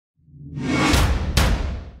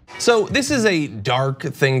So this is a dark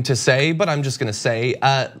thing to say, but I'm just gonna say,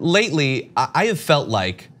 lately I have felt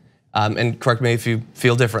like, and correct me if you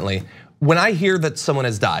feel differently, when I hear that someone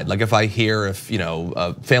has died, like if I hear if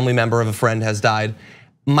a family member of a friend has died,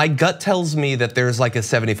 my gut tells me that there's like a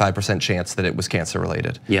 75% chance that it was cancer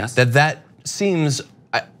related. Yes. That seems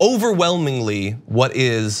overwhelmingly what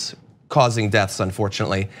is causing deaths,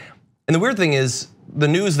 unfortunately. And the weird thing is, the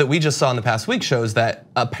news that we just saw in the past week shows that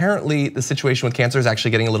apparently the situation with cancer is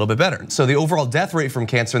actually getting a little bit better. So the overall death rate from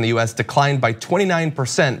cancer in the US declined by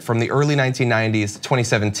 29% from the early 1990s to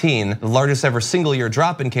 2017. The largest ever single year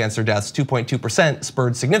drop in cancer deaths, 2.2%,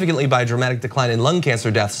 spurred significantly by a dramatic decline in lung cancer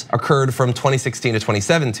deaths, occurred from 2016 to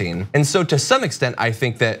 2017. And so to some extent, I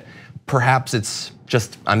think that perhaps it's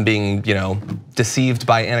just I'm being deceived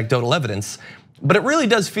by anecdotal evidence. But it really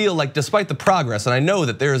does feel like, despite the progress, and I know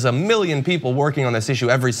that there's a million people working on this issue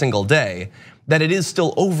every single day, that it is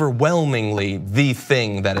still overwhelmingly the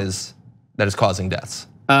thing that is causing deaths.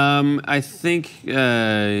 I think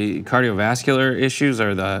cardiovascular issues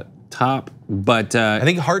are the top, but I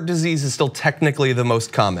think heart disease is still technically the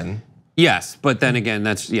most common. Yes, but then again,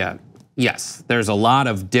 yes, there's a lot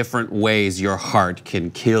of different ways your heart can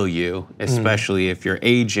kill you, especially if you're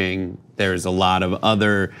aging. There's a lot of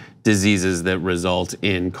other diseases that result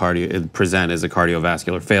in present as a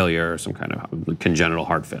cardiovascular failure or some kind of congenital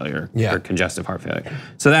heart failure or congestive heart failure.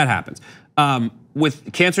 So that happens.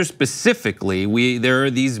 With cancer specifically, there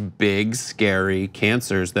are these big, scary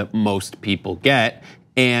cancers that most people get.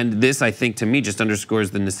 And this, I think, to me, just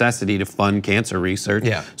underscores the necessity to fund cancer research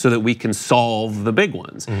so that we can solve the big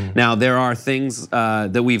ones. Now, there are things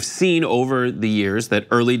that we've seen over the years that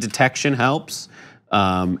early detection helps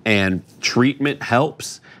and treatment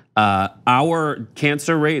helps. Our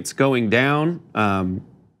cancer rates going down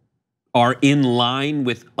are in line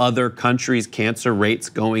with other countries' cancer rates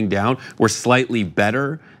going down. We're slightly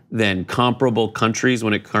better than comparable countries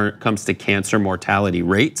when it comes to cancer mortality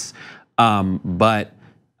rates, but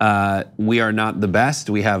we are not the best.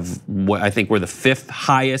 We have, I think we're the 5th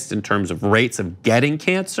highest in terms of rates of getting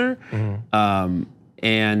cancer.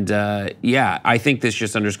 I think this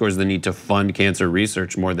just underscores the need to fund cancer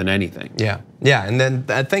research more than anything. Yeah, and then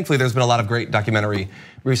thankfully there's been a lot of great documentary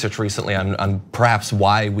research recently on perhaps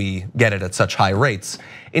why we get it at such high rates.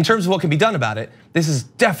 In terms of what can be done about it, this is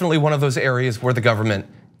definitely one of those areas where the government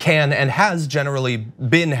can and has generally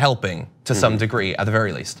been helping to some degree, at the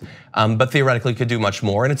very least, but theoretically could do much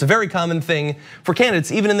more. And it's a very common thing for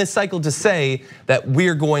candidates, even in this cycle, to say that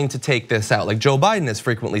we're going to take this out. Like Joe Biden has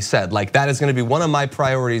frequently said, like that is going to be one of my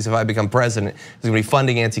priorities if I become president, is going to be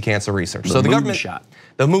funding anti-cancer research. So the government,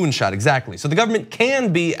 the moonshot, exactly. So the government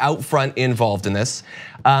can be out front involved in this.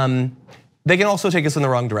 They can also take us in the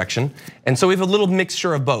wrong direction. And so we have a little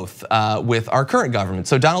mixture of both with our current government.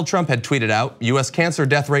 So Donald Trump had tweeted out, US cancer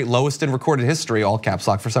death rate lowest in recorded history, all caps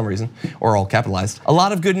lock for some reason, or all capitalized. A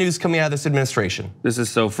lot of good news coming out of this administration. This is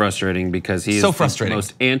so frustrating because he is the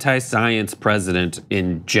most anti-science president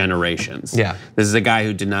in generations. Yeah. This is a guy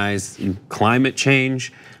who denies climate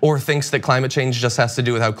change. Or thinks that climate change just has to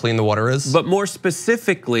do with how clean the water is. But more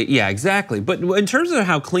specifically, yeah, exactly. But in terms of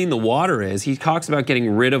how clean the water is, he talks about getting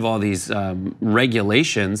rid of all these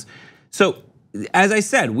regulations. So as I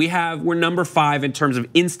said, we're number 5 in terms of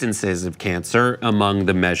instances of cancer among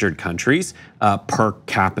the measured countries per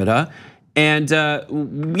capita. And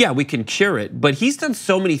yeah, we can cure it, but he's done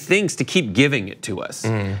so many things to keep giving it to us,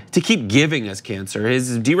 to keep giving us cancer.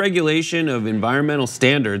 His deregulation of environmental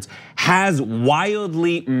standards has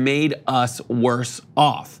wildly made us worse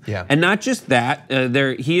off. Yeah. And not just that,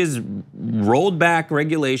 he has rolled back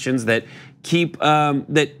regulations that keep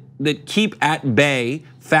at bay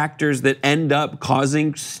factors that end up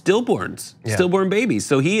causing stillborn babies.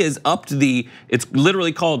 So he has upped it's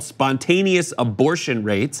literally called spontaneous abortion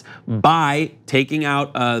rates by taking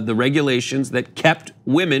out the regulations that kept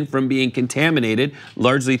women from being contaminated,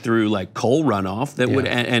 largely through like coal runoff that would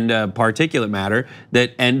and particulate matter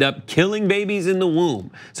that end up killing babies in the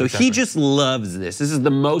womb. So he just loves this. This is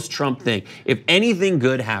the most Trump thing. If anything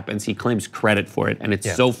good happens, he claims credit for it, and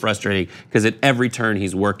it's so frustrating because at every turn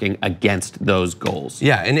he's working against those goals.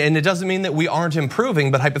 Yeah, and it doesn't mean that we aren't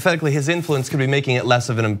improving, but hypothetically his influence could be making it less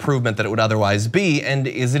of an improvement than it would otherwise be. And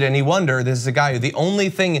is it any wonder this is a guy who the only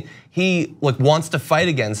thing he wants to fight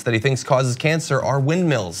against that he thinks causes cancer are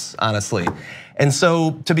windmills, honestly. And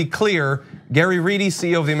so to be clear, Gary Reedy,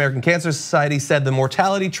 CEO of the American Cancer Society, said the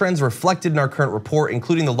mortality trends reflected in our current report,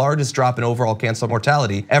 including the largest drop in overall cancer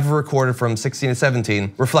mortality ever recorded from 16 to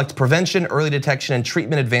 17, reflect prevention, early detection, and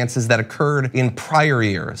treatment advances that occurred in prior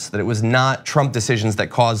years, that it was not Trump decisions that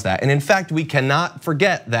caused that. And in fact, we cannot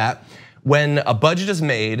forget that when a budget is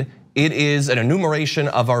made It is an enumeration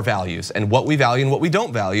of our values and what we value and what we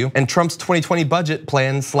don't value. And Trump's 2020 budget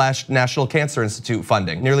plan / National Cancer Institute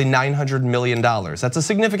funding, nearly $900 million. That's a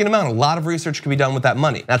significant amount. A lot of research can be done with that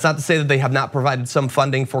money. That's not to say that they have not provided some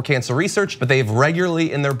funding for cancer research, but they have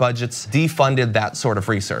regularly in their budgets defunded that sort of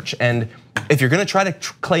research. And if you're gonna try to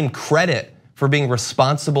claim credit for being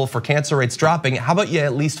responsible for cancer rates dropping, how about you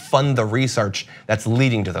at least fund the research that's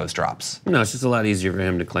leading to those drops? No, it's just a lot easier for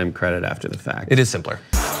him to claim credit after the fact. It is simpler.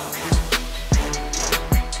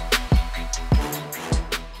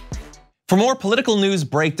 For more political news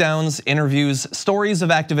breakdowns, interviews, stories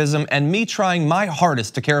of activism, and me trying my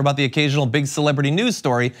hardest to care about the occasional big celebrity news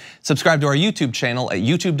story, subscribe to our YouTube channel at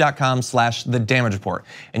youtube.com/The Damage Report.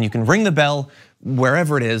 And you can ring the bell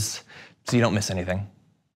wherever it is so you don't miss anything.